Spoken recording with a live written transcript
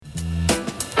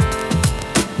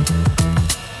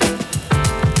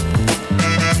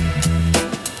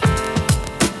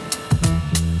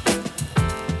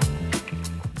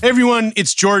Hey everyone,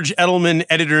 it's George Edelman,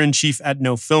 editor-in-chief at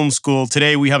No Film School.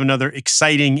 Today we have another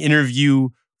exciting interview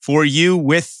for you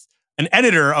with an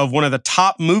editor of one of the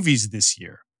top movies this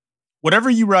year.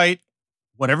 Whatever you write,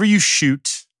 whatever you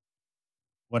shoot,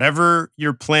 whatever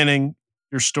you're planning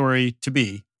your story to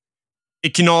be,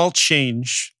 it can all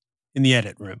change in the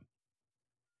edit room.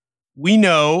 We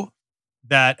know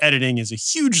that editing is a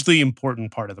hugely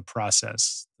important part of the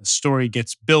process. The story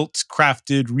gets built,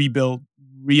 crafted, rebuilt,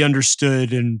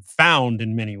 re-understood, and found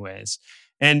in many ways.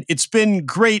 And it's been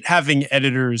great having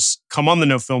editors come on the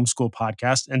No Film School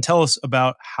podcast and tell us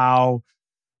about how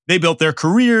they built their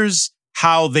careers,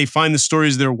 how they find the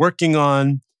stories they're working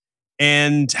on,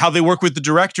 and how they work with the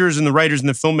directors and the writers and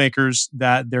the filmmakers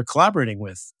that they're collaborating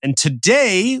with. And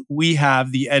today we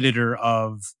have the editor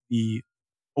of the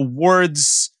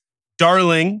awards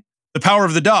darling, The Power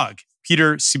of the Dog,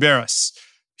 Peter Siberis.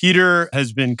 Peter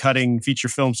has been cutting feature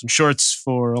films and shorts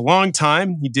for a long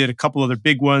time. He did a couple other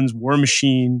big ones, War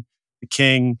Machine, The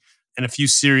King, and a few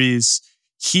series.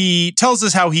 He tells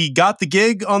us how he got the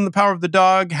gig on The Power of the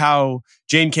Dog, how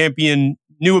Jane Campion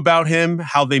knew about him,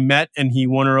 how they met and he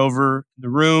won her over in the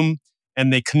room,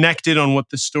 and they connected on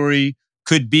what the story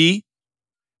could be.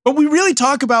 But we really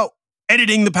talk about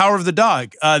editing The Power of the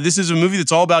Dog. This is a movie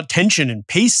that's all about tension and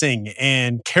pacing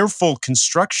and careful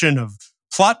construction of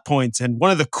plot points. And one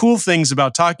of the cool things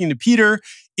about talking to Peter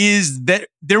is that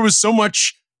there was so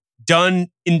much done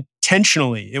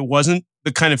intentionally. It wasn't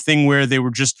the kind of thing where they were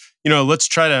just, let's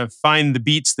try to find the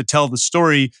beats that tell the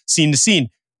story scene to scene.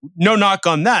 No knock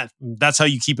on that. That's how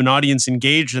you keep an audience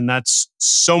engaged. And that's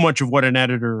so much of what an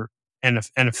editor and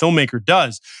a filmmaker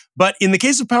does. But in the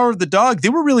case of Power of the Dog, they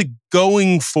were really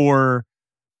going for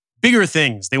bigger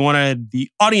things. They wanted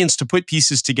the audience to put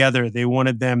pieces together. They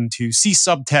wanted them to see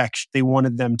subtext. They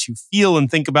wanted them to feel and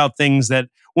think about things that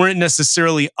weren't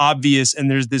necessarily obvious.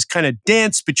 And there's this kind of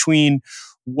dance between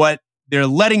what they're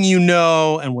letting you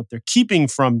know and what they're keeping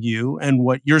from you and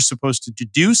what you're supposed to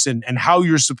deduce and how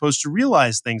you're supposed to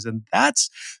realize things. And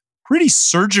that's pretty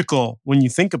surgical when you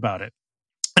think about it.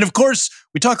 And of course,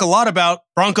 we talk a lot about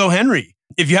Bronco Henry.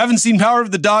 If you haven't seen Power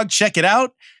of the Dog, check it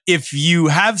out. If you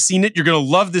have seen it, you're going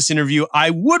to love this interview. I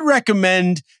would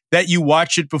recommend that you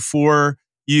watch it before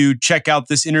you check out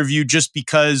this interview just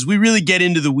because we really get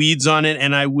into the weeds on it,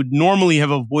 and I would normally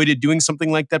have avoided doing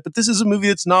something like that. But this is a movie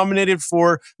that's nominated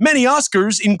for many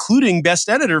Oscars, including Best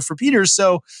Editor for Peter.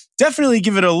 So definitely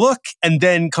give it a look and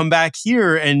then come back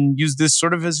here and use this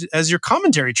sort of as your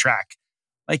commentary track,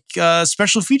 like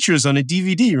special features on a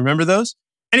DVD. Remember those?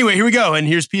 Anyway, here we go. And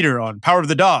here's Peter on Power of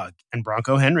the Dog and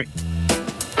Bronco Henry.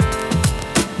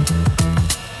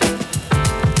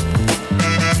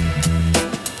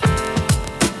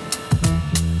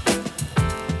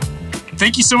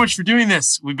 Thank you so much for doing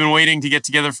this. We've been waiting to get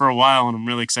together for a while, and I'm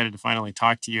really excited to finally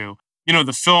talk to you.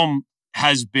 The film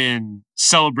has been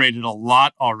celebrated a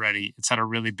lot already. It's had a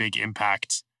really big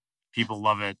impact. People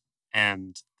love it,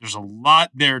 and there's a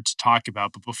lot there to talk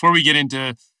about. But before we get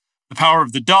into The Power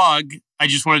of the Dog, I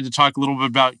just wanted to talk a little bit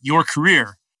about your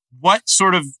career. What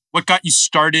got you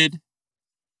started,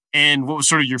 and what was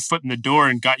sort of your foot in the door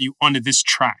and got you onto this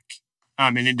track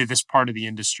and into this part of the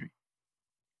industry?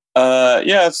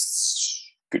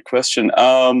 It's a good question.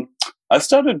 I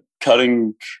started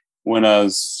cutting when I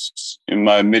was in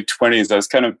my mid-20s. I was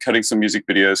kind of cutting some music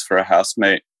videos for a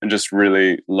housemate and just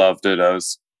really loved it.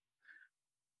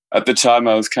 At the time,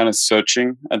 I was kind of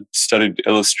searching. I'd studied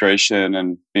illustration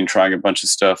and been trying a bunch of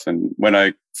stuff. And when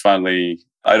I'd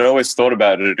always thought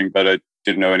about editing, but I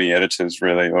didn't know any editors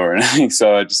really or anything.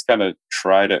 So I just kind of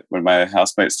tried it when my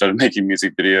housemate started making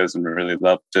music videos and really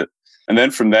loved it. And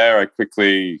then from there, I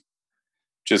quickly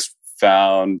just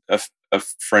found a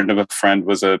friend of a friend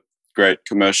was a great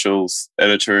commercials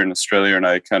editor in Australia, and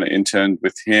I kind of interned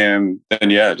with him.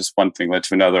 And just one thing led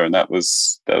to another, and that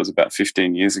was about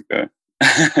 15 years ago.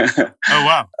 Oh,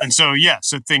 wow. And so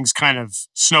things kind of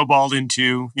snowballed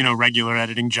into, regular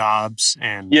editing jobs.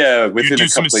 And within you do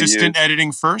some assistant years.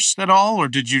 editing first at all, or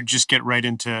did you just get right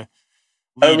into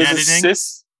lead editing?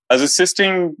 I was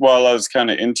assisting while I was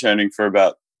kind of interning for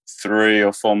about 3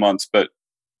 or 4 months, but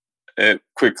it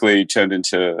quickly turned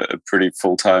into a pretty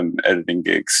full-time editing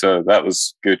gig. So that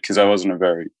was good because I wasn't a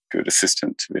very good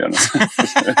assistant, to be honest.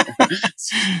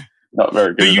 Not very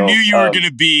good. But you at knew all. you were going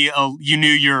to be. You knew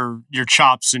your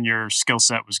chops and your skill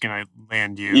set was going to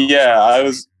land you.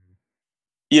 I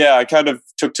kind of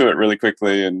took to it really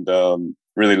quickly and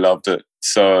really loved it.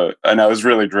 So, and I was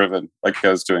really driven. Like I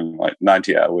was doing like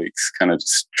 90-hour weeks, kind of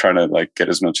just trying to like get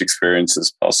as much experience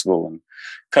as possible and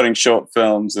cutting short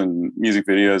films and music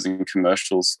videos and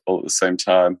commercials all at the same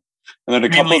time. And then a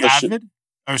couple of Avid?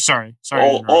 Oh, sorry to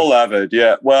interrupt. All Avid,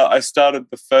 yeah. Well,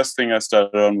 the first thing I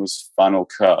started on was Final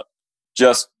Cut,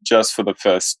 just for the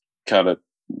first kind of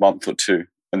month or two,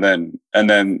 and then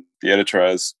the editor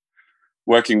I was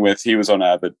working with, he was on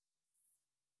Avid,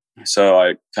 so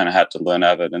I kind of had to learn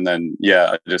Avid, and then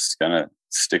I just kind of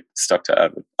stuck to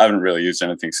Avid. I haven't really used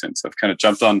anything since. I've kind of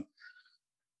jumped on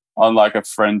like a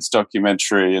friend's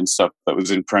documentary and stuff that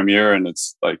was in Premiere, and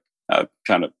it's like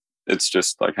it's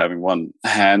just like having one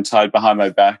hand tied behind my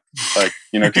back, like,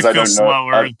 because I don't know.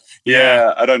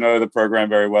 I don't know the program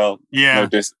very well. Yeah,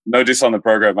 no diss on the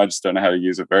program. I just don't know how to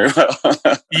use it very well.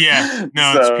 No,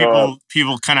 it's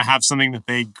people kind of have something that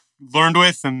they learned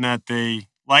with and that they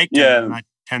like. Yeah, and that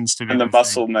tends to be the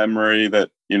muscle memory that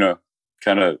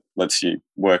kind of lets you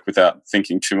work without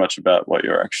thinking too much about what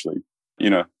you're actually,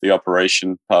 the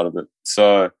operation part of it.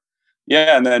 So.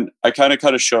 Yeah, and then I kind of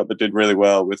cut a short that did really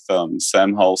well with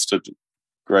Sam Holst, a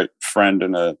great friend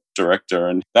and a director,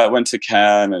 and that went to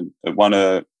Cannes and it won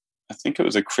I think it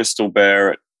was a Crystal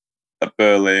Bear at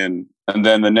Berlin. And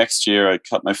then the next year I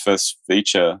cut my first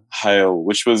feature, Hail,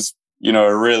 which was,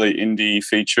 a really indie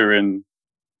feature in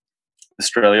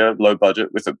Australia, low budget,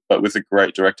 but with a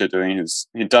great director doing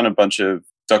he'd done a bunch of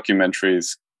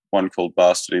documentaries, one called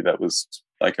Bastardy that was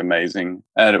like amazing.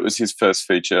 And it was his first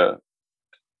feature.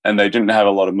 And they didn't have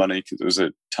a lot of money because it was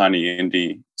a tiny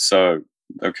indie. So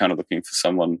they were kind of looking for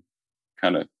someone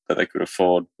kind of that they could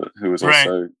afford, but who was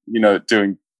also,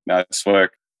 doing nice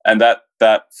work. And that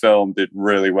film did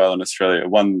really well in Australia.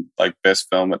 It won like best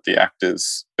film at the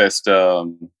Actors, best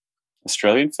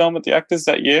Australian film at the Actors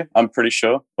that year, I'm pretty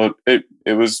sure. But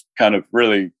it was kind of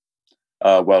really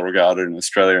well regarded in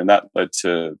Australia. And that led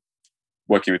to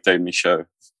working with Dave Michaud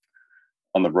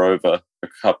on the Rover a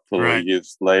couple of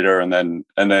years later, and then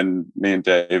me and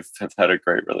Dave have had a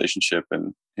great relationship,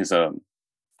 and he's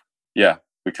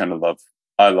we kind of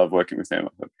I love working with him. I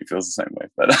hope he feels the same way.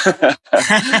 But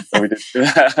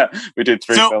we did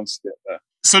 3 films together.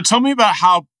 So tell me about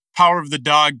how Power of the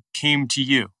Dog came to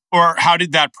you, or how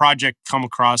did that project come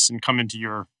across and come into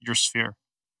your sphere?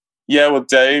 Yeah, well,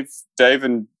 Dave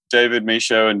and David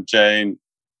Michaud and Jane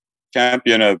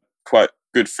Campion are quite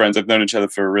good friends. I've known each other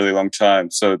for a really long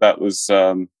time. So that was,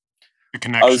 the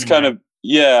connection. I was kind of,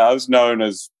 I was known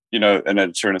as, an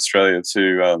editor in Australia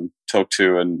to talk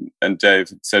to, and Dave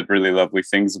had said really lovely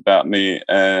things about me.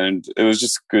 And it was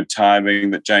just good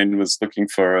timing that Jane was looking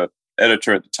for an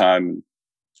editor at the time.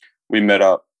 We met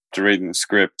up to read the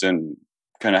script and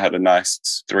kind of had a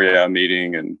nice 3-hour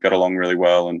meeting and got along really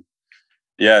well. And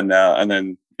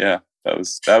that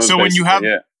was so when you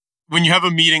have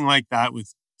a meeting like that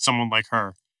with someone like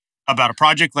her about a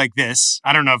project like this,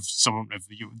 I don't know if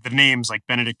the names like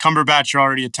Benedict Cumberbatch are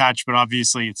already attached, but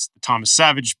obviously it's the Thomas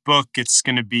Savage book. It's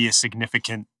going to be a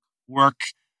significant work,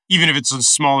 even if it's on a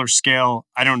smaller scale.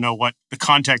 I don't know what the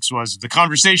context was of the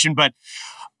conversation, but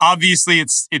obviously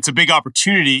it's a big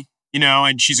opportunity,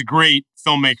 and she's a great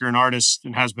filmmaker and artist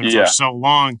and has been for so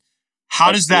long.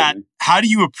 How do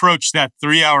you approach that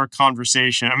 3-hour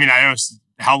conversation? I mean, I know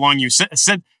how long you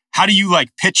said. How do you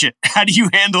like pitch it? How do you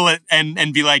handle it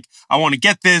and be like, I want to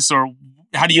get this, or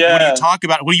what do you talk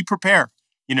about? What do you prepare?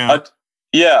 I'd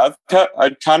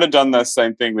kind of done the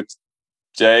same thing with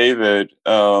David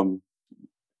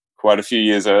quite a few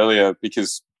years earlier,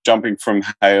 because jumping from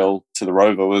Hale to the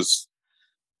Rover was,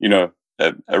 a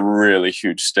really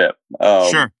huge step.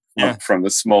 Sure. Yeah. From the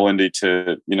small indie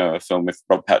to, a film with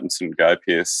Rob Pattinson, Guy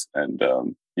Pearce, and, a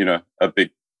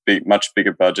much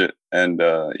bigger budget. And,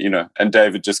 and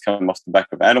David just come off the back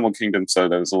of Animal Kingdom. So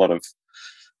there was a lot of,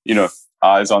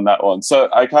 eyes on that one. So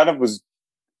I kind of was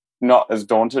not as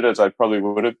daunted as I probably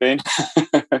would have been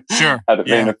sure. had it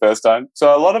been the first time.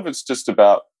 So a lot of it's just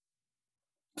about,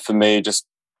 for me, just,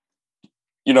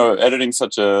 editing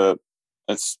just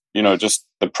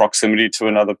the proximity to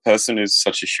another person is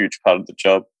such a huge part of the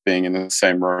job, being in the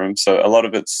same room. So a lot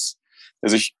of there's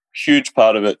a huge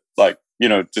part of it, like,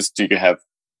 just do you have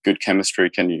good chemistry?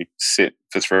 Can you sit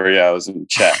for 3 hours and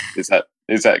chat? Is that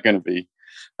going to be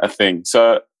a thing?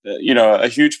 So, a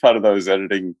huge part of those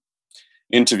editing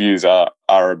interviews are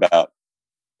about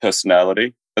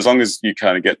personality, as long as you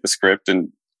kind of get the script.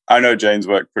 And I know Jane's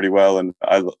work pretty well, and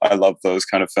I love those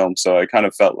kind of films. So I kind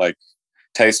of felt like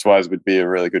taste-wise would be a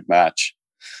really good match.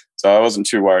 So I wasn't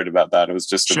too worried about that. It was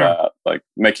just about like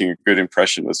making a good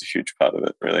impression was a huge part of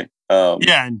it, really.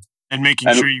 And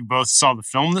making sure you both saw the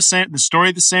film the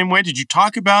story the same way. Did you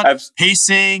talk about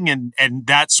pacing and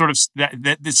that sort of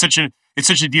that it's such a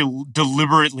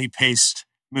deliberately paced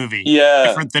movie,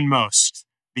 different than most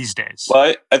these days?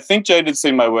 Well, I think Jade had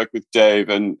seen my work with Dave,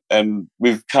 and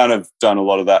we've kind of done a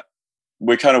lot of that.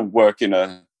 We kind of work in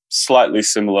a slightly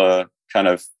similar kind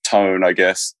of tone, I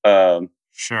guess.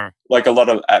 Sure. Like a lot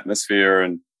of atmosphere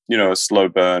and, a slow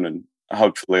burn and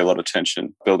hopefully a lot of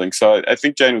tension building. So I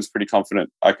think Jane was pretty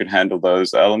confident I could handle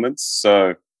those elements.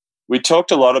 So we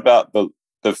talked a lot about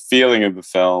the feeling of the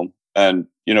film and,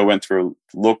 went through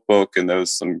a lookbook, and there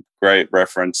was some great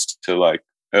reference to like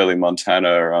early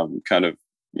Montana, kind of,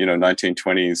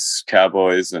 1920s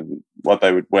cowboys and what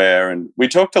they would wear. And we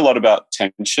talked a lot about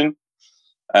tension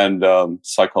and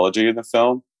psychology in the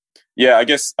film. Yeah, I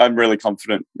guess I'm really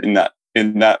confident in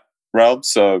that realm.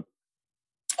 So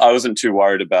I wasn't too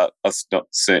worried about us not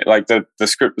seeing, like the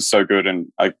script was so good,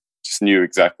 and I just knew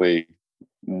exactly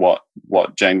what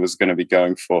Jane was going to be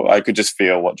going for. I could just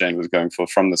feel what Jane was going for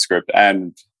from the script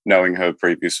and knowing her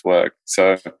previous work.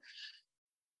 So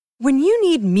when you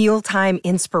need mealtime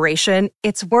inspiration,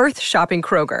 it's worth shopping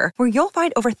Kroger, where you'll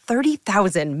find over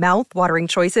 30,000 mouth-watering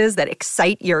choices that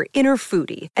excite your inner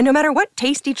foodie. And no matter what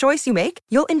tasty choice you make,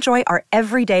 you'll enjoy our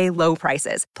everyday low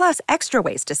prices, plus extra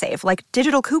ways to save, like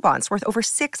digital coupons worth over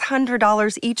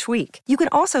 $600 each week. You can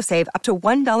also save up to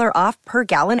 $1 off per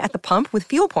gallon at the pump with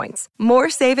fuel points.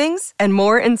 More savings and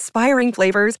more inspiring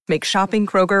flavors make shopping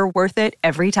Kroger worth it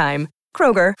every time.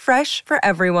 Kroger, fresh for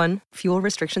everyone. Fuel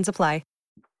restrictions apply.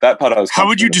 that part I was. How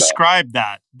would you about. describe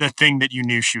that? The thing that you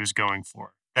knew she was going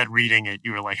for. That reading it,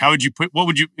 you were like, what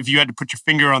would you, if you had to put your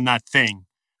finger on that thing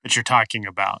that you're talking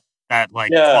about, that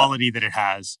quality that it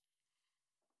has?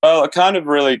 Well, a kind of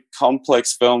really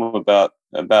complex film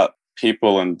about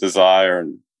people and desire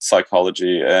and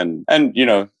psychology and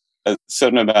a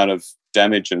certain amount of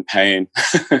damage and pain,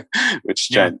 which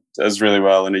Jane does really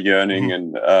well, and a yearning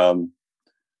and a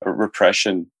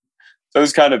repression. So it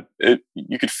was kind of,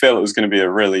 you could feel it was going to be a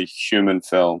really human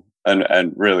film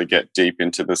and really get deep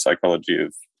into the psychology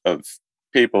of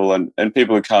people and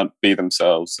people who can't be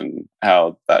themselves, and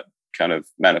how that kind of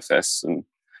manifests and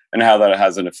how that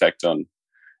has an effect on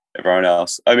everyone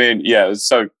else. I mean, yeah, it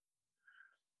was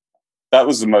that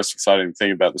was the most exciting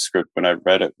thing about the script when I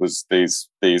read it, was these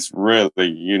really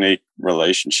unique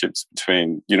relationships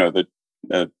between,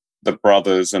 the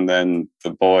brothers, and then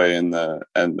the boy and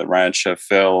the rancher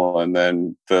Phil, and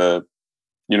then the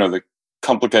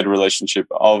complicated relationship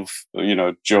of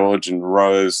George and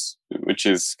Rose, which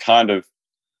is kind of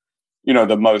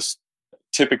the most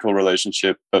typical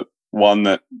relationship, but one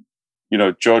that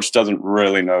George doesn't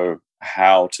really know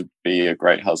how to be a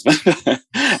great husband,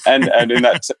 and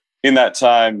in that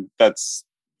time, that's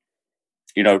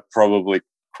probably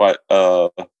quite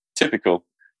typical.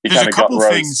 There's a couple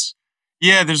things.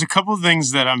 Yeah, there's a couple of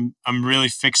things that I'm really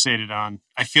fixated on.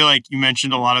 I feel like you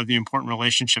mentioned a lot of the important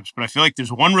relationships, but I feel like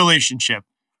there's one relationship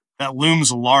that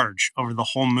looms large over the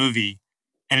whole movie,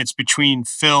 and it's between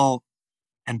Phil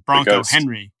and Bronco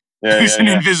Henry, who's an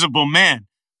invisible man,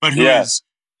 but who is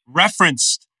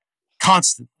referenced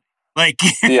constantly,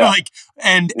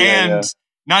 and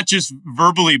not just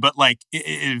verbally, but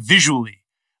visually,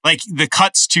 like the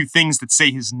cuts to things that say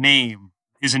his name,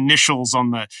 his initials on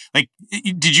the,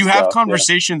 did you have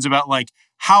conversations about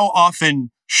how often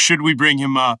should we bring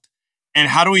him up, and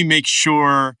how do we make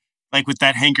sure, with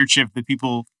that handkerchief, that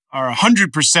people are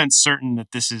 100% certain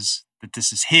that this is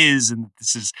his, and that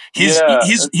this is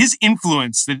his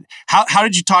influence? That how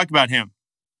did you talk about him?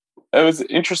 It was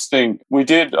interesting. We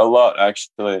did a lot,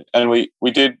 actually, and we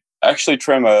did actually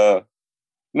trim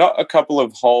not a couple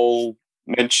of whole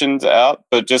mentions out,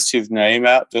 but just his name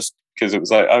out, just because it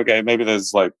was okay, maybe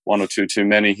there's one or two too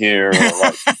many here. Or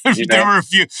there were a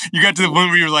few. You got to the point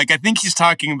where you were like, I think he's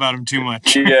talking about him too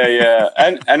much. yeah.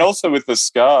 And also with the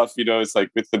scarf, it's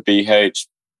with the BH,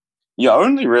 you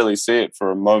only really see it for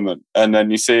a moment, and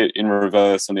then you see it in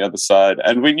reverse on the other side.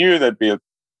 And we knew there'd be a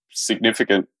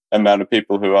significant amount of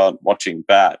people who aren't watching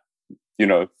that, Do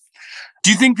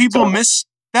you think people miss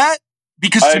that?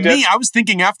 Because to me, I was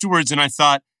thinking afterwards, and I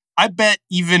thought, I bet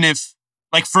even if,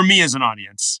 for me as an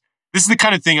audience, this is the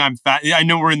kind of thing I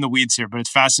know we're in the weeds here, but it's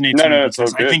fascinating to me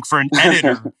because I think for an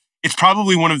editor, it's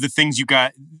probably one of the things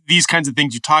these kinds of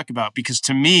things you talk about. Because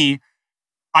to me,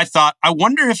 I thought, I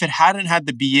wonder if it hadn't had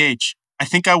the BH, I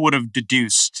think I would have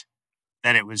deduced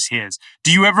that it was his.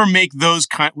 Do you ever make those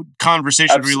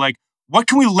conversations where you're like, what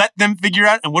can we let them figure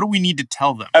out, and what do we need to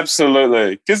tell them?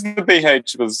 Absolutely. Because the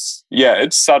BH was,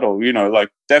 it's subtle,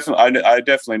 definitely. I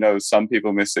definitely know some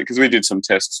people miss it, because we did some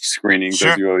test screenings,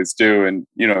 as you always do. And,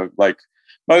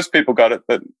 most people got it,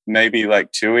 but maybe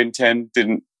 2 in 10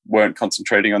 weren't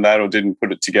concentrating on that or didn't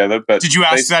put it together. But did you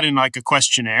ask that in a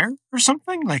questionnaire or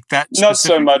something like that? Not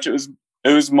so much. It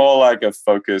was more like a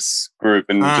focus group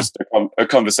and just a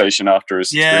conversation after a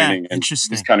screening. And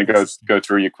just kind of go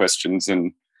through your questions,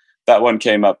 and that one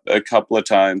came up a couple of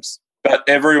times, but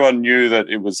everyone knew that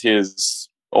it was his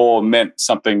or meant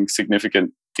something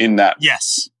significant in that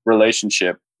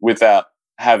relationship without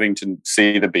having to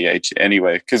see the BH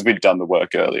anyway, because we'd done the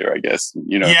work earlier, I guess.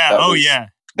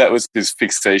 That was his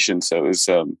fixation. So it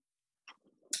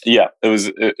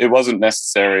was, it wasn't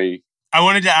necessary. I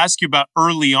wanted to ask you about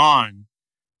early on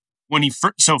when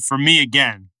so for me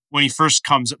again, when he first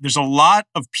comes up, there's a lot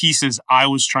of pieces I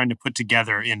was trying to put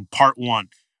together in part one.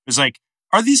 It was like,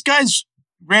 are these guys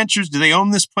ranchers? Do they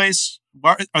own this place?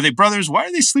 Are they brothers? Why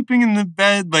are they sleeping in the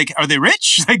bed? Like, are they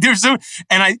rich? Like,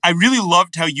 and I really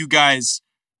loved how you guys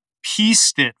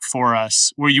pieced it for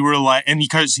us, where you were like, and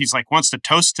because he's like, wants to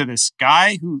toast to this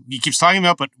guy who he keeps talking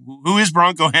about, but who is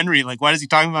Bronco Henry? Like, why is he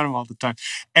talking about him all the time?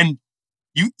 And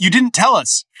you didn't tell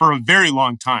us for a very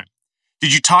long time.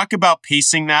 Did you talk about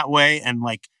pacing that way and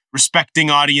like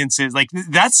respecting audiences? Like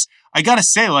that's, I gotta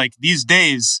say, like these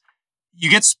days, you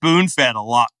get spoon fed a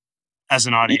lot as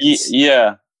an audience.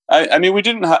 Yeah. I mean, we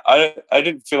didn't, I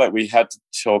didn't feel like we had to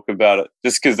talk about it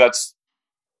just because that's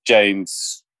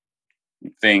Jane's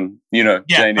thing,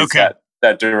 Jane is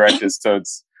that director. So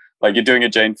it's like you're doing a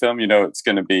Jane film, it's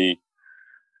going to be,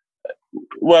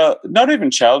 well, not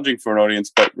even challenging for an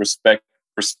audience, but respect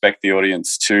the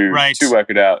audience to work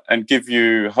it out and give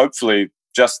you hopefully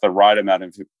just the right amount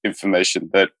of information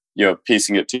that you're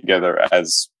piecing it together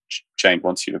as Jane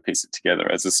wants you to piece it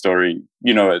together as a story,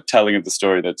 a telling of the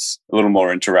story that's a little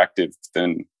more interactive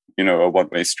than, a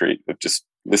one-way street of just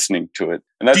listening to it.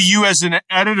 And do you as an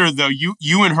editor though,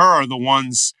 you and her are the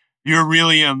ones, you're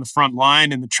really on the front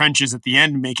line in the trenches at the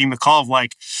end, making the call of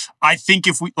like, I think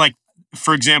if we like,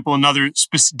 for example, another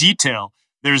detail,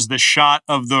 there's the shot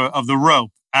of the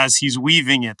rope as he's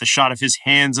weaving it, the shot of his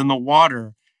hands in the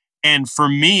water. And for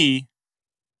me,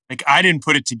 like I didn't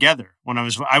put it together when I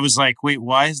was like, wait,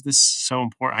 why is this so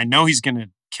important? I know he's going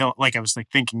to kill, like I was like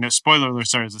thinking, no spoiler alert,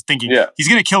 sorry, I was thinking he's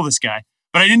going to kill this guy.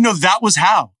 But I didn't know that was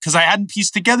how, because I hadn't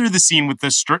pieced together the scene with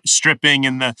the stripping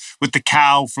and with the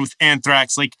cow with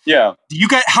anthrax. Like,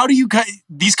 how do you guys?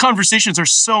 These conversations are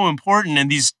so important,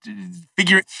 and these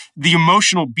the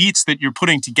emotional beats that you're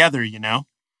putting together.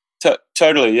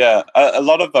 Totally, yeah. A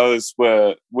lot of those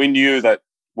we knew that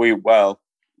you've got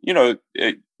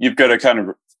to kind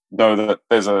of know that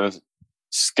there's a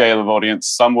scale of audience.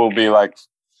 Some will be like,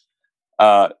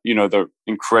 they're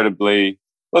incredibly.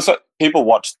 Well, so people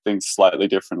watch things slightly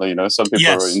differently, Some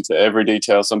people are into every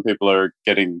detail. Some people are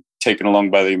getting taken along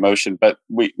by the emotion. But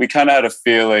we kind of had a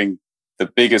feeling the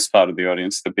biggest part of the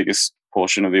audience, the biggest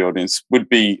portion of the audience would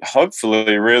be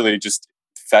hopefully really just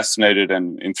fascinated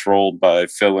and enthralled by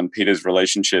Phil and Peter's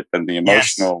relationship and the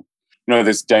emotional,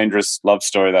 this dangerous love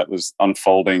story that was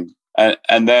unfolding.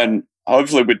 And then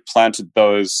hopefully we'd planted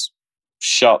those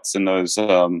shots and those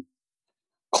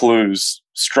clues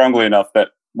strongly enough that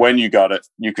when you got it,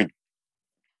 you could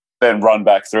then run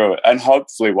back through it and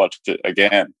hopefully watch it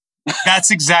again. That's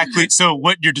exactly. So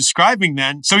what you're describing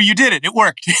then, so you did it. It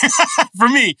worked for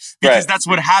me because that's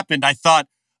what happened. I thought,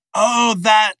 oh,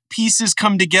 that pieces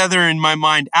come together in my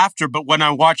mind after. But when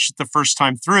I watched it the first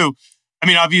time through, I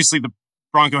mean, obviously the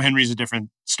Bronco Henry is a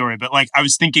different story, but like I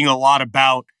was thinking a lot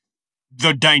about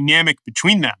the dynamic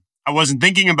between them. I wasn't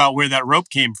thinking about where that rope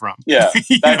came from. Yeah,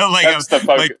 that's the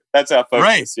focus. That's our focus.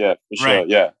 Right. Yeah, for sure. Right.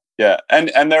 Yeah.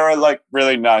 And there are like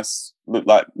really nice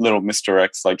like little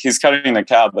misdirects. Like he's cutting the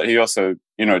cow, but he also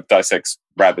dissects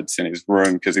rabbits in his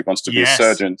room because he wants to be a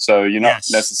surgeon. So you're not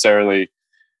necessarily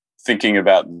thinking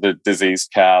about the diseased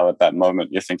cow at that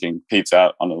moment. You're thinking Pete's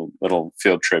out on a little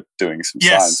field trip doing some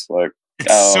science work.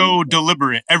 It's so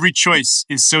deliberate. Every choice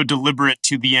is so deliberate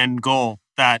to the end goal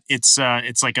that it's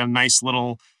like a nice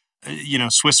little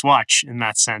Swiss watch in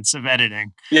that sense of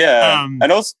editing. Yeah.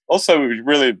 And also we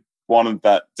really wanted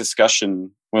that discussion.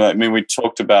 Well, I mean, we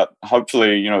talked about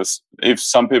hopefully, if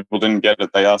some people didn't get it,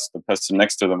 they asked the person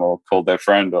next to them or called their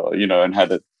friend or, and had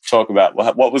to talk about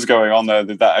what was going on there.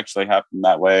 Did that actually happen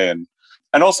that way?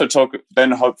 And also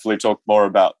hopefully talk more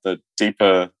about the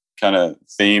deeper kind of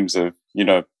themes of,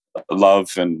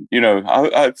 love and,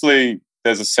 hopefully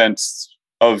there's a sense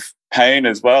of pain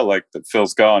as well, like that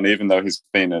Phil's gone, even though he's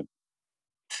been I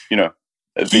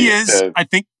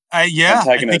think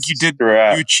you did.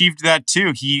 Throughout. You achieved that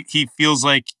too. He feels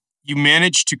like you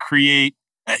managed to create,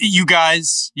 you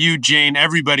guys, you, Jane,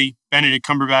 everybody, Benedict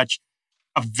Cumberbatch,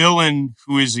 a villain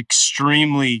who is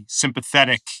extremely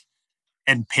sympathetic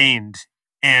and pained.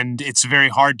 And it's very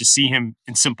hard to see him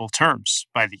in simple terms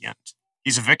by the end.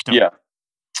 He's a victim. Yeah.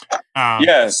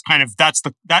 It's kind of,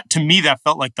 that to me, that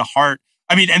felt like the heart.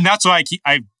 I mean, and that's why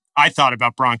I thought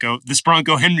about this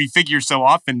Bronco Henry figure so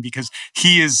often because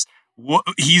he's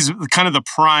kind of the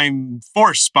prime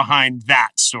force behind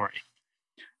that story.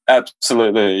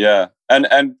 Absolutely, yeah.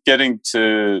 and getting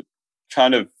to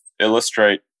kind of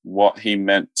illustrate what he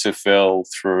meant to Phil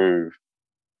through,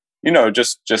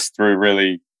 just through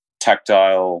really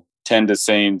tactile, tender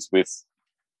scenes with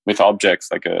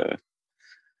objects, like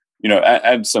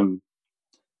and some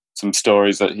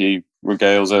stories that he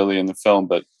regales early in the film.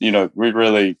 But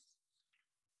it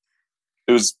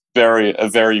was a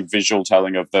very visual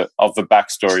telling of the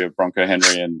backstory of Bronco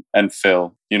Henry and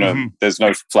Phil. There's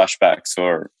no flashbacks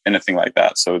or anything like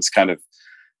that, so it's kind of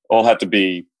all had to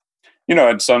be,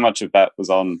 and so much of that was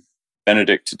on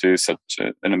Benedict to do such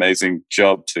an amazing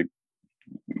job to,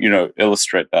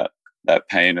 illustrate that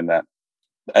pain and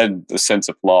the sense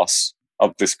of loss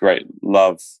of this great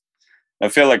love. I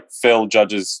feel like Phil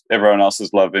judges everyone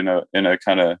else's love in a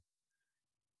kind of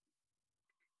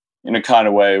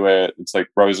way where it's like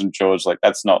Rose and George, like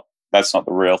that's not the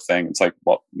real thing. It's like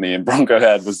what me and Bronco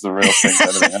had was the real thing.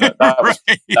 And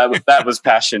that was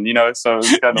passion, So it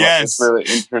was kind of like this really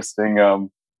interesting.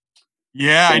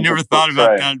 I never thought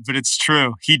about that, but it's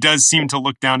true. He does seem to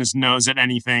look down his nose at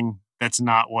anything that's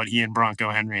not what he and Bronco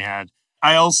Henry had.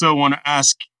 I also want to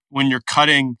ask, when you're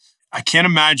cutting, I can't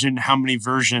imagine how many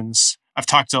versions. I've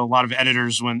talked to a lot of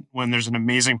editors when there's an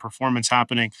amazing performance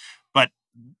happening, but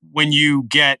when you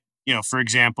get, for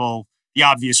example, the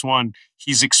obvious one,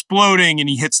 he's exploding and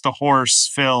he hits the horse,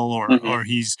 Phil, or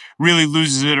he's really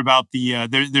loses it about the,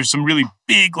 there's some really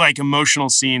big, like, emotional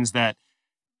scenes that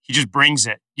he just brings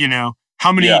it,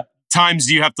 How many times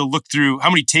do you have to look through? How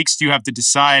many takes do you have to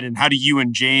decide? And how do you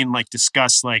and Jane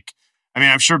discuss,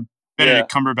 I'm sure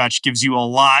Benedict Cumberbatch gives you a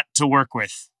lot to work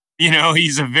with.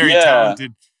 He's a very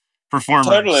talented performer.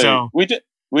 Totally. So we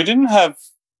didn't have,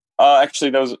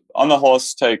 actually there was on the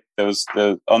horse take, there was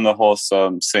on the horse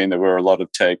scene, there were a lot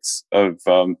of takes of,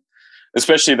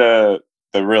 especially the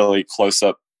really close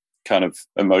up kind of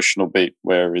emotional beat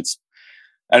where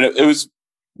it was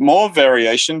more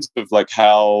variations of like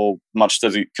how much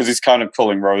does he, because he's kind of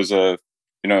calling Rosa,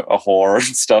 a whore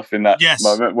and stuff in that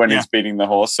moment when he's beating the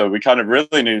horse. So we kind of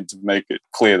really needed to make it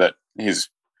clear that this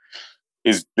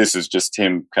is just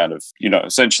him kind of,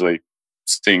 essentially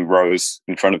seeing Rose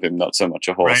in front of him, not so much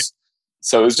a horse. Right.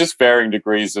 So it was just varying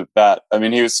degrees of that. I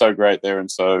mean, he was so great there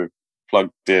and so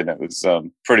plugged in. It was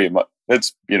pretty much,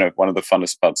 it's, one of the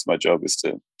funnest parts of my job is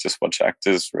to just watch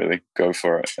actors really go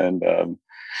for it. And,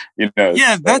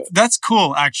 that's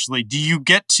cool, actually. Do you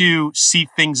get to see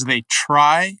things they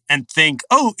try and think,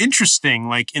 oh, interesting,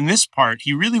 like in this part,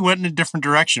 he really went in a different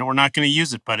direction. We're not going to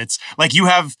use it, but it's like you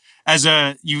have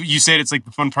you said it's like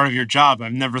the fun part of your job.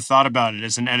 I've never thought about it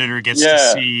as an editor gets to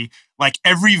see like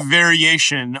every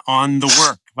variation on the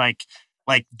work, like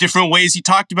different ways he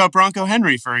talked about Bronco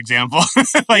Henry, for example. You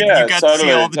got to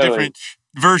see all the different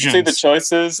versions. You see the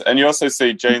choices, and you also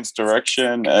see Jane's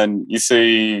direction, and you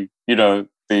see,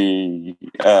 the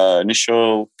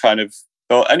initial kind of,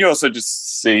 and you also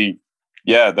just see,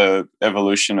 the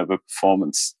evolution of a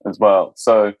performance as well.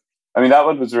 So, I mean, that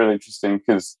one was really interesting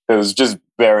because there was just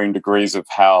varying degrees of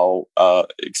how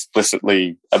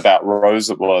explicitly about Rose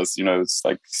it was. It's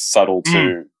like subtle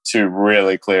to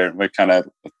really clear, and I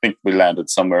think we landed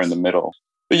somewhere in the middle.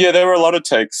 But yeah, there were a lot of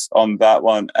takes on that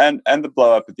one, and the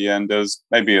blow up at the end. There was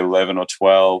maybe 11 or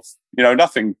 12.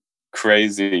 Nothing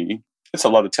crazy. It's a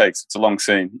lot of takes. It's a long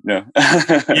scene,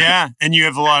 Yeah, and you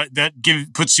have a lot that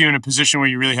puts you in a position where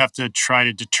you really have to try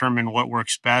to determine what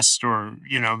works best, or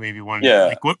maybe one. Yeah.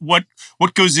 Like what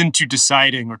goes into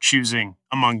deciding or choosing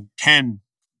among 10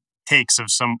 takes of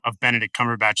Benedict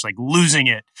Cumberbatch, like losing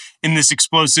it in this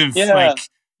explosive,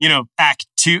 act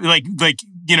two,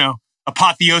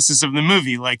 apotheosis of the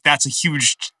movie. Like that's a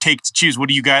huge take to choose. What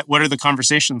do you got? What are the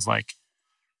conversations like?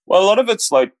 Well, a lot of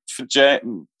it's like for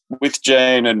Jane. With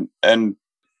Jane and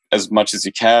as much as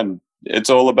you can, it's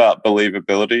all about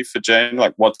believability for Jane,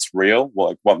 like what's real,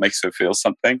 like what makes her feel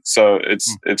something. So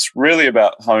it's really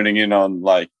about honing in on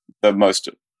like the most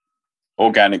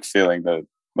organic feeling, the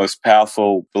most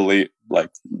powerful belief, like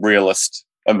realist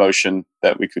emotion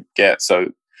that we could get. So,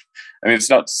 I mean, it's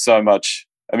not so much,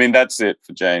 I mean, that's it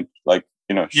for Jane. Like,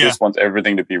 she just wants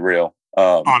everything to be real.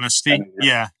 Honesty.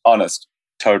 Honest.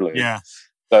 Totally. Yeah.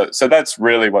 So that's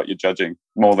really what you're judging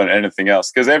more than anything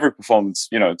else, because every performance,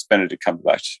 it's Benedict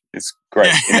Cumberbatch. It's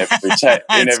great in every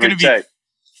take.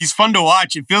 He's fun to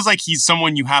watch. It feels like he's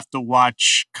someone you have to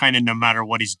watch kind of no matter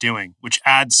what he's doing, which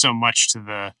adds so much to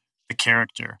the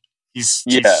character. He's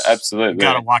absolutely. You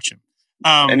got to watch him.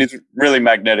 And he's a really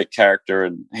magnetic character,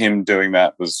 and him doing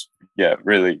that was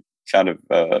really kind of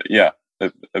a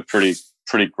pretty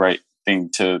great thing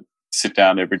to sit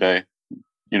down every day,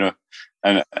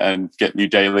 and get new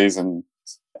dailies and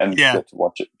get to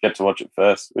watch it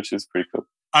first, which is pretty cool.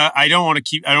 I don't want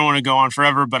to go on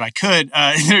forever, but I could.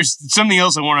 There's something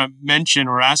else I want to mention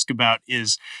or ask about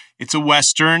is it's a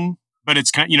Western, but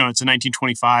it's kind, it's a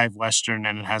 1925 Western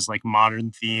and it has like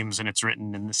modern themes and it's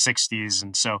written in the 60s.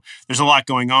 And so there's a lot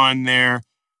going on there.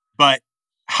 But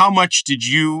how much did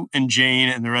you and Jane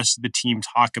and the rest of the team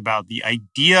talk about the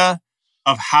idea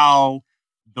of how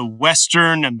the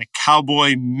Western and the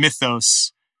cowboy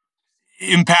mythos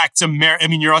impacts America? I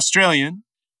mean, you're Australian.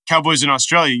 Cowboys in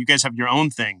Australia, you guys have your own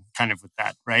thing kind of with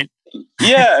that, right?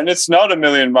 Yeah, and it's not a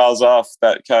million miles off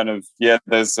that kind of,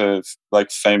 there's a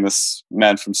like famous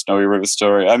Man from Snowy River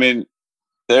story. I mean,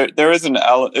 there is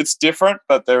it's different,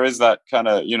 but there is that kind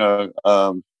of,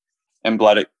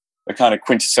 emblematic, the kind of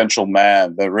quintessential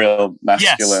man, the real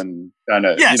masculine kind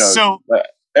of, so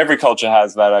every culture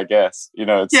has that, I guess.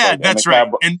 It's that's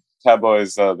right. And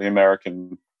cowboys are the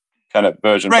American kind of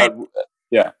version. Right. But,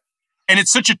 yeah. And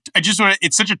it's such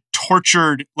a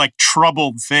tortured, like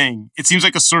troubled thing. It seems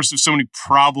like a source of so many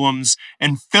problems.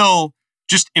 And Phil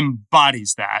just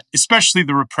embodies that, especially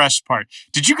the repressed part.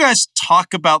 Did you guys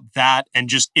talk about that and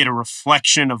just it a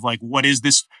reflection of like, what is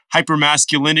this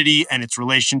hypermasculinity and its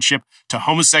relationship to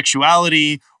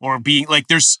homosexuality or being like,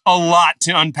 there's a lot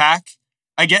to unpack.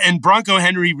 I get, and Bronco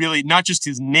Henry really, not just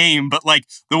his name, but like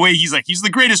the way he's the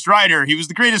greatest rider. He was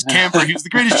the greatest camper. He was the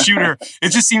greatest shooter. It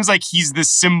just seems like he's the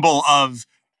symbol of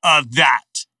that.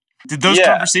 Did those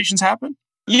conversations happen?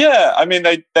 Yeah. I mean,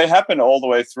 they happen all the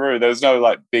way through. There's no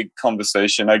like big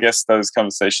conversation. I guess those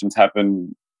conversations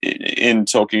happen in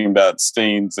talking about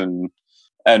scenes and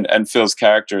Phil's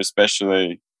character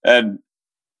especially. And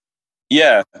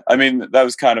yeah, I mean, that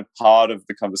was kind of part of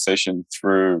the conversation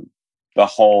through the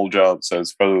whole job. So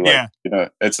it's probably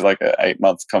like, it's like an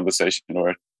 8-month conversation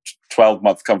or a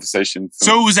 12-month conversation.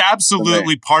 So it was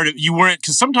absolutely part of, you weren't,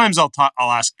 because sometimes I'll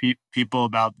ask people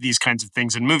about these kinds of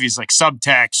things in movies like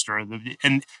Subtext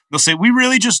and they'll say, we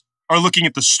really just are looking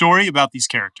at the story about these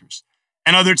characters.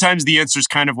 And other times the answer is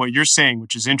kind of what you're saying,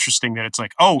 which is interesting that it's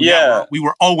like, we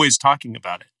were always talking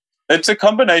about it. It's a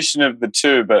combination of the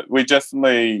two, but we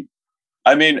definitely,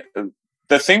 I mean,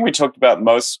 the thing we talked about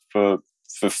most for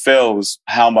Phil was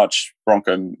how much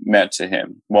Bronco meant to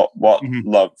him. What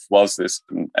love was this,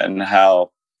 and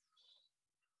how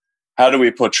do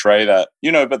we portray that?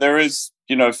 But there is,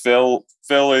 Phil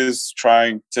is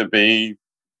trying to be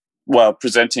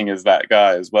presenting as that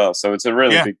guy as well. So it's a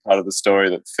really big part of the story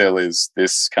that Phil is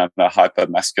this kind of hyper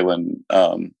masculine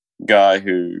guy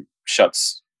who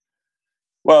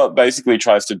basically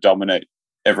tries to dominate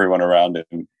everyone around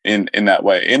him in that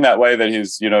way. In that way that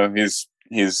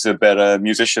he's a better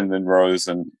musician than Rose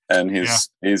and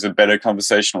he's a better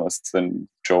conversationalist than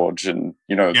George. And,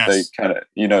 they kind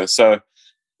of, so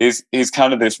he's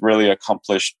kind of this really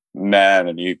accomplished man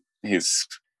and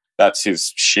that's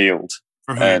his shield.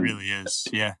 For who he really is.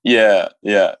 Yeah. Yeah.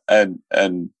 Yeah.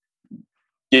 And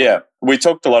we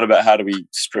talked a lot about how do we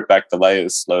strip back the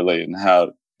layers slowly and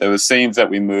how there were scenes that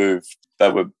we moved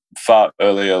that were far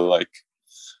earlier, like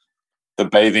the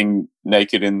bathing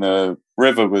naked in the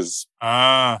river was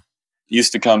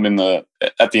used to come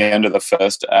at the end of the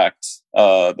first act,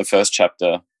 the first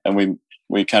chapter, and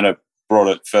we kind of brought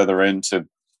it further in to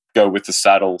go with the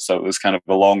saddle, so it was kind of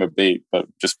a longer beat, but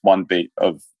just one beat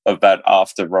of that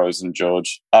after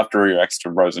he reacts to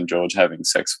Rose and George having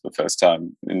sex for the first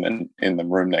time in the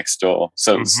room next door.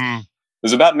 So it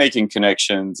was about making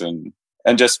connections and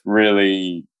just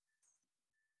really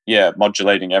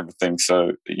modulating everything.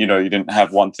 So, you didn't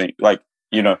have one thing, like,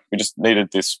 we just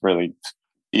needed this really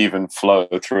even flow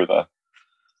through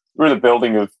the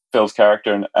building of Phil's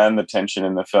character and the tension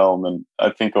in the film. And I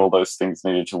think all those things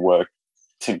needed to work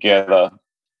together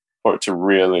for it to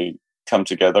really come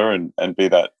together and be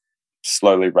that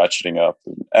slowly ratcheting up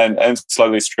and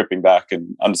slowly stripping back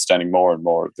and understanding more and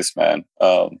more of this man.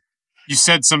 You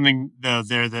said something though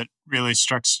there that really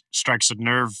strikes a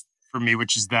nerve for me,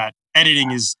 which is that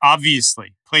editing is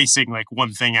obviously placing like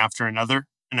one thing after another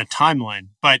in a timeline,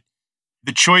 but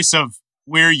the choice of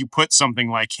where you put something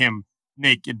like him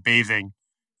naked bathing,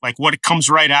 like what comes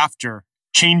right after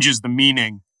changes the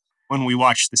meaning when we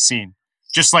watch the scene.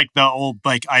 Just like the old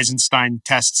like Eisenstein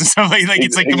tests and stuff like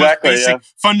it's like the most basic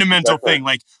fundamental thing.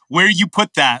 Like where you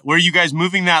put that, where you guys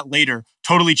moving that later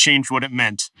totally changed what it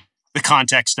meant, the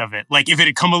context of it. Like if it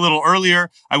had come a little earlier,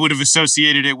 I would have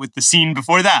associated it with the scene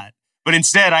before that. But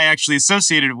instead I actually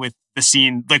associated it with the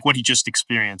scene, like what he just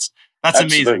experienced. That's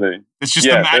amazing. It's just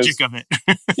the magic of it.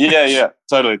 yeah,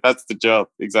 totally. That's the job.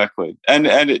 Exactly. And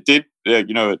it did,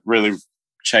 it really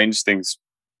changed things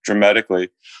dramatically.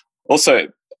 Also,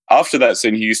 after that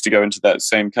scene, he used to go into that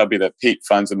same cubby that Pete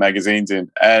finds the magazines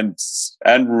in and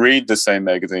read the same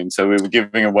magazine. So we were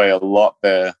giving away a lot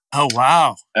there. Oh,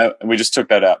 wow. And we just took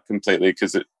that out completely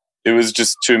because it was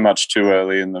just too much too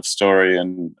early in the story.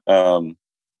 And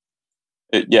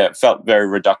it felt very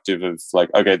reductive of like,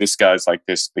 okay, this guy's like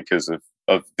this because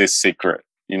of this secret,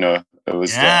 you know. It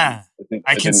was I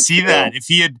can see that. If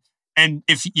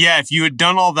you had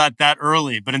done all that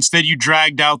early, but instead you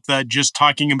dragged out the just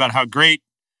talking about how great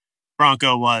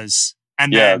Bronco was,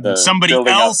 and then somebody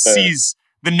else sees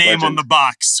the name legend on the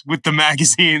box with the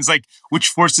magazines, like, which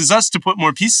forces us to put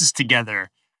more pieces together.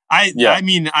 I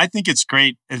mean, I think it's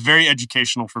great. It's very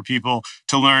educational for people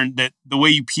to learn that the way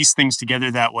you piece things together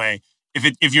that way,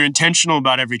 if you're intentional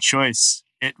about every choice,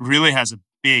 it really has a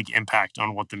big impact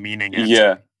on what the meaning is.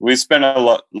 Yeah, we spent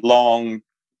a long,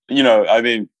 you know, I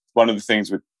mean, one of the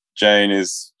things with Jane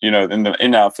is, you know,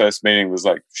 in our first meeting was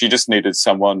like, she just needed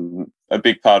someone, a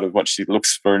big part of what she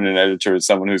looks for in an editor is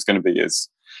someone who's going to be as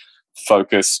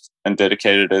focused and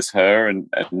dedicated as her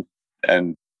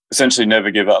and essentially never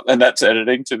give up. And that's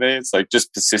editing to me. It's like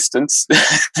just persistence.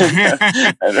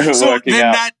 And so working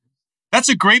then out. that's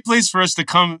a great place for us to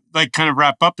come, like, kind of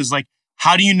wrap up is like,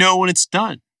 how do you know when it's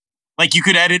done? Like, you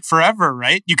could edit forever,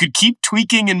 right? You could keep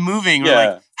tweaking and moving. Or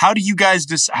like, how do you guys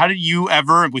how did you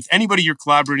ever, with anybody you're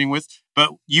collaborating with,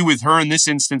 but you with her in this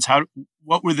instance,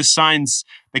 what were the signs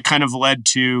that kind of led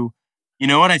to, you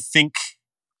know what, I think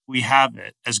we have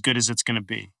it as good as it's going to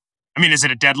be? I mean, is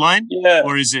it a deadline? Yeah.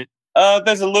 Or is it?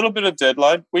 There's a little bit of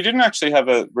deadline. We didn't actually have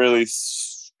a really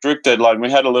strict deadline.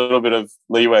 We had a little bit of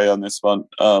leeway on this one,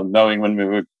 knowing when we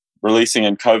were releasing,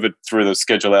 and COVID threw the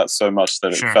schedule out so much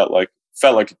that it felt like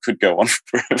it could go on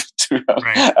forever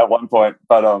at one point.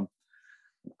 But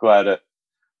glad it.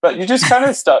 But you just kind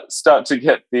of start to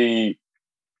get the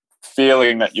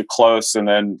feeling that you're close, and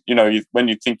then, you know, when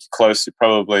you think you're close,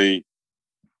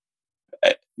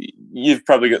 you've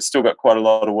probably still got quite a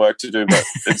lot of work to do. But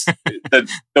it's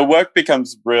the work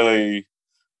becomes really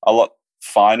a lot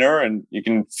finer, and you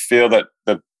can feel that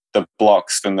the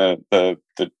blocks and the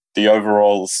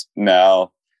overalls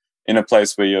now in a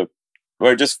place where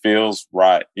it just feels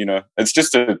right. You know, it's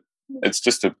just a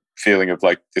feeling of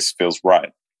like, this feels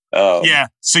right.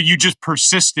 So you just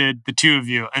persisted, the two of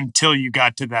you, until you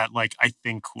got to that, like, I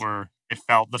think it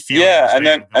felt the feeling. Yeah,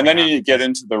 and then you get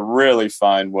into the really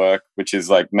fine work, which is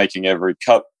like making every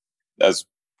cut as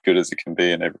good as it can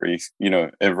be, and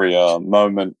every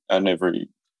moment and every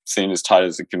scene as tight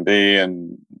as it can be,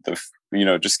 and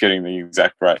just getting the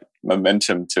exact right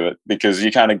momentum to it, because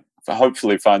you kind of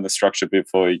hopefully find the structure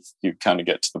before you kind of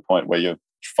get to the point where you're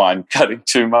fine cutting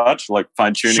too much, like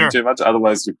fine tuning too much.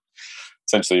 Otherwise, you're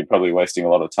probably wasting a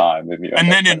lot of time.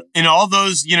 And then in all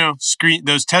those,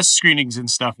 those test screenings and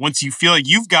stuff, once you feel like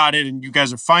you've got it and you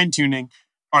guys are fine tuning,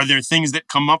 are there things that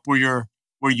come up where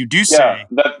you do say,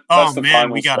 "Oh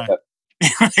man, we gotta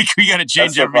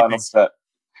change everything"?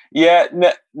 Yeah,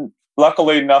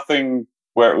 luckily nothing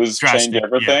where it was change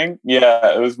everything.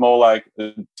 Yeah, it was more like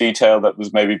a detail that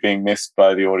was maybe being missed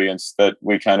by the audience that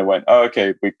we kind of went, "Oh,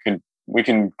 okay, we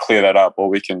can clear that up, or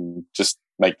we can just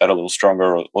make that a little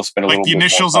stronger, or spend a little bit more time." Like the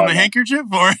initials on the handkerchief,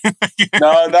 or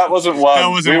no, that wasn't one. That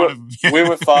wasn't one of them. Yeah. We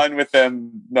were fine with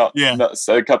them.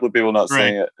 So a couple of people not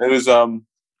seeing it. It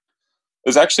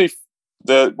was actually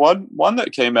the one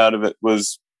that came out of it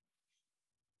was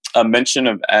a mention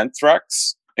of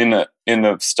anthrax in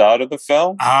the start of the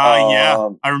film. Yeah,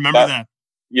 I remember that.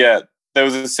 Yeah, there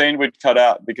was a scene we'd cut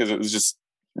out because it was just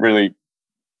really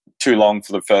too long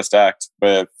for the first act,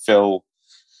 where Phil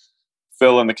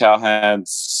and the cowhands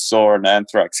saw an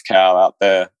anthrax cow out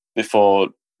there before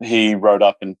he rode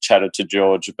up and chatted to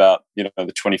George about,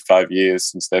 the 25 years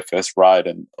since their first ride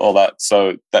and all that.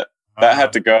 So that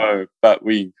had to go, but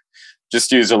we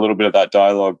just used a little bit of that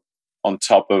dialogue on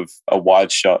top of a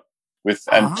wide shot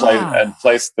and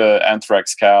placed the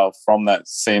anthrax cow from that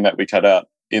scene that we cut out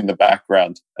in the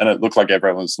background, and it looked like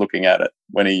everyone was looking at it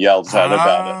when he yells out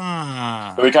about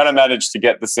it. So we kind of managed to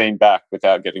get the scene back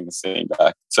without getting the scene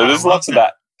back. So there's lots of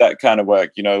that kind of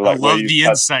work, like I love the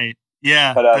insight.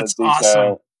 Yeah, cut out that's a detail,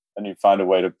 awesome. And you find a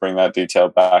way to bring that detail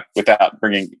back without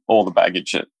bringing all the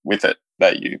baggage with it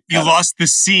that you lost the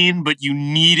scene, but you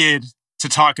needed to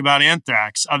talk about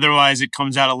anthrax. Otherwise, it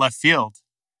comes out of left field.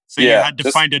 So you had to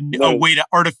find a way to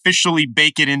artificially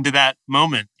bake it into that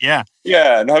moment. Yeah.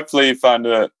 Yeah, and hopefully you find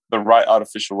the right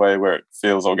artificial way where it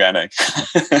feels organic.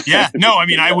 Yeah. No, I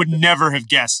mean, I would never have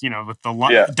guessed, with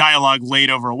the dialogue laid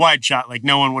over a wide shot, like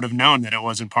no one would have known that it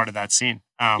wasn't part of that scene.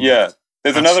 There's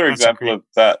another example of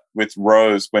that with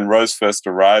Rose. When Rose first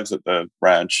arrives at the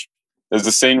ranch, there's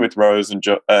a scene with Rose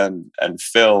and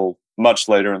Phil much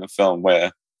later in the film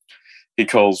where he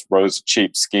calls Rose a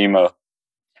cheap schemer.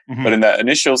 Mhm. But in that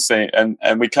initial scene, and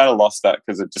we kind of lost that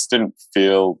because it just didn't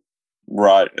feel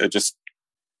right. It just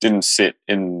didn't sit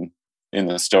in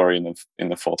the story in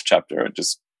the fourth chapter. It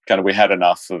just kind of, we had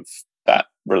enough of that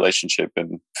relationship,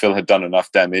 and Phil had done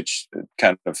enough damage. It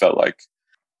kind of felt like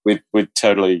we'd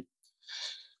totally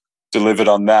delivered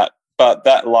on that. But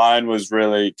that line was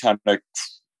really kind of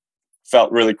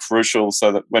felt really crucial,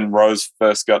 so that when Rose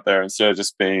first got there, instead of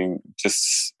just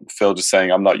Phil just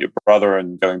saying, "I'm not your brother,"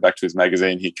 and going back to his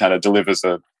magazine, he kind of delivers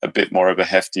a bit more of a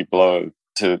hefty blow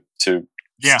to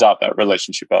start that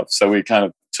relationship up. So we kind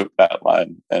of took that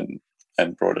line and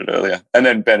brought it earlier. And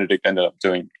then Benedict ended up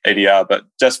doing ADR, but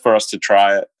just for us to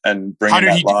try it and bring in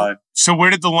that line. So where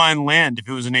did the line land if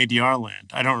it was an ADR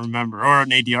land? I don't remember. Or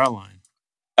an ADR line.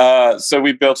 So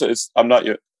we built it as, I'm not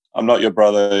your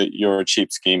brother, you're a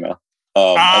cheap schemer.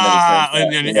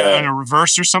 And on a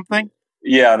reverse or something?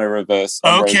 Yeah, on a reverse.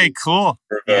 Okay, cool.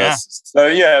 Reverse. Yeah. So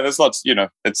yeah, there's lots,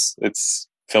 it's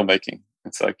filmmaking.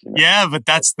 It's like, Yeah, but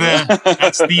that's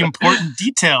the important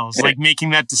details, like making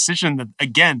that decision that,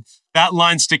 again, that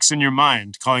line sticks in your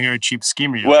mind, calling her a cheap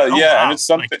schemer. Well, wow. And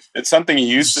it's something he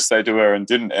used to say to her and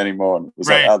didn't anymore. And it was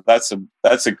like, oh,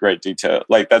 that's a great detail.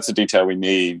 Like, that's a detail we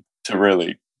need to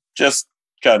really just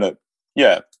kind of,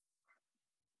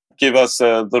 give us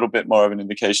a little bit more of an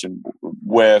indication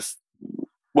where,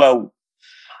 well,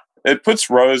 it puts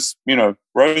Rose,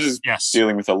 Rose is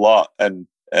dealing with a lot, and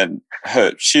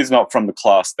she's not from the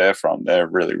class they're from. They're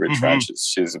really rich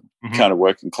ranchers. She's kind of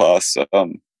working class.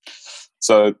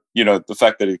 So, the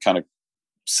fact that he kind of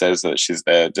says that she's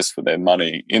there just for their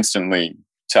money instantly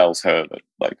tells her that,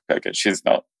 like, okay, she's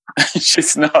not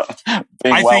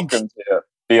being welcomed here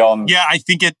beyond. Yeah, I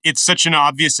think it's such an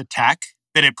obvious attack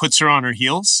that it puts her on her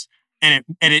heels, and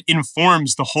it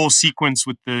informs the whole sequence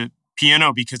with the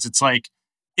piano, because it's like,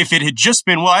 if it had just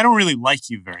been, well, I don't really like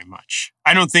you very much,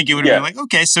 I don't think it would have been like,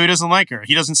 okay, so he doesn't like her.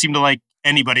 He doesn't seem to like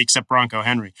anybody except Bronco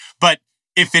Henry. But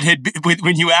if it had been,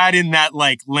 when you add in that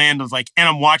like land of like, and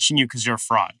I'm watching you because you're a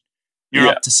fraud, you're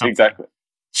up to something. Exactly.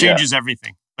 Changes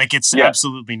everything. Like, it's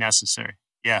absolutely necessary.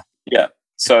 Yeah. Yeah.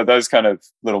 So those kind of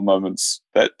little moments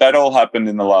that all happened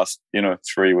in the last,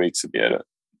 3 weeks of the edit.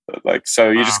 Like, so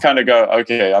you just kind of go,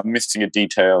 okay, I'm missing a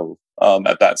detail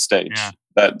at that stage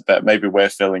that maybe we're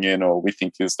filling in or we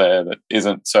think is there that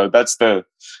isn't. So that's the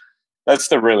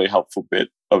really helpful bit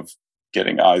of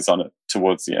getting eyes on it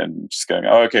towards the end, just going,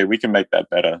 oh, okay, we can make that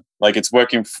better. Like, it's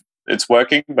working,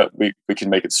 but we can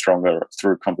make it stronger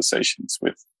through conversations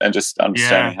with, and just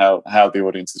understanding how the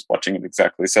audience is watching it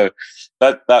exactly. So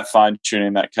that fine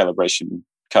tuning, that calibration,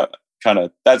 kind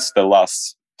of, that's the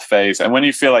last phase. And when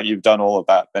you feel like you've done all of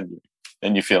that, then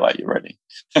you feel like you're ready.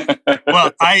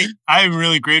 Well, I'm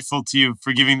really grateful to you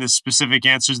for giving the specific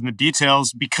answers and the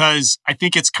details, because I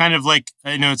think it's kind of like,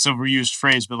 I know it's an overused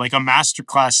phrase, but like a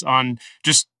masterclass on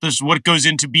just what goes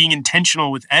into being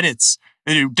intentional with edits.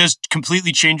 And it does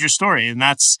completely change your story. And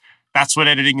that's what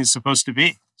editing is supposed to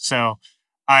be. So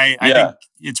I think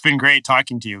it's been great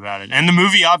talking to you about it. And the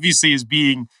movie obviously is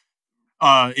being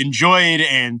enjoyed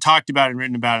and talked about and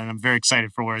written about. And I'm very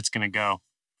excited for where it's going to go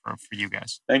for you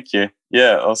guys. Thank you.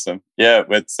 Yeah, awesome. Yeah,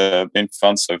 it's been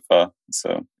fun so far.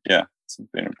 So yeah, it's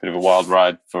been a bit of a wild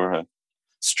ride for an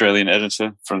Australian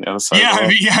editor from the other side.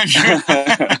 Yeah, sure.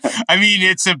 I mean,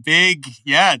 it's a big,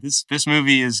 this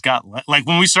movie has got, like,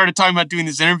 when we started talking about doing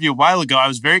this interview a while ago, I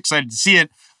was very excited to see it.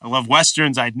 I love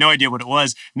Westerns. I had no idea what it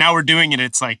was. Now we're doing it.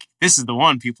 It's like, this is the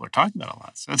one people are talking about a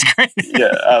lot. So it's great.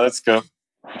 Yeah, that's cool.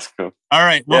 That's cool. All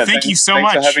right. Well, thank you so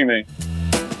much. Thanks for having me.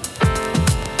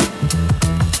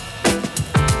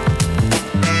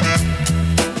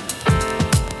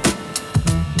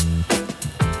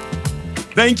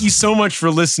 Thank you so much for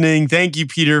listening. Thank you,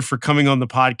 Peter, for coming on the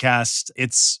podcast.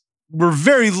 We're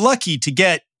very lucky to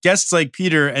get guests like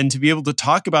Peter and to be able to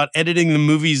talk about editing the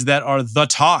movies that are the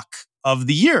talk of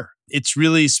the year. It's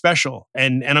really special.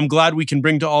 And I'm glad we can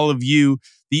bring to all of you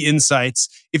the insights.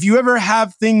 If you ever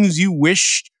have things you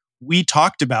wish we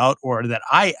talked about or that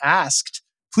I asked,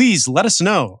 please let us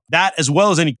know. That, as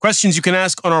well as any questions you can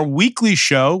ask on our weekly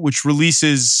show, which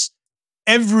releases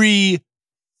every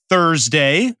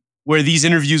Thursday, where these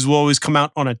interviews will always come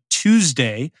out on a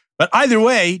Tuesday. But either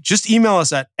way, just email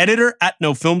us at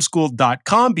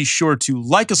editor@nofilmschool.com. Be sure to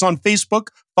like us on Facebook,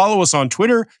 follow us on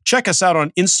Twitter, check us out on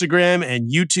Instagram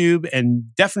and YouTube,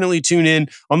 and definitely tune in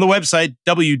on the website,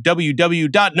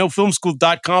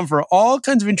 www.nofilmschool.com, for all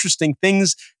kinds of interesting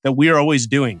things that we are always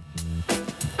doing.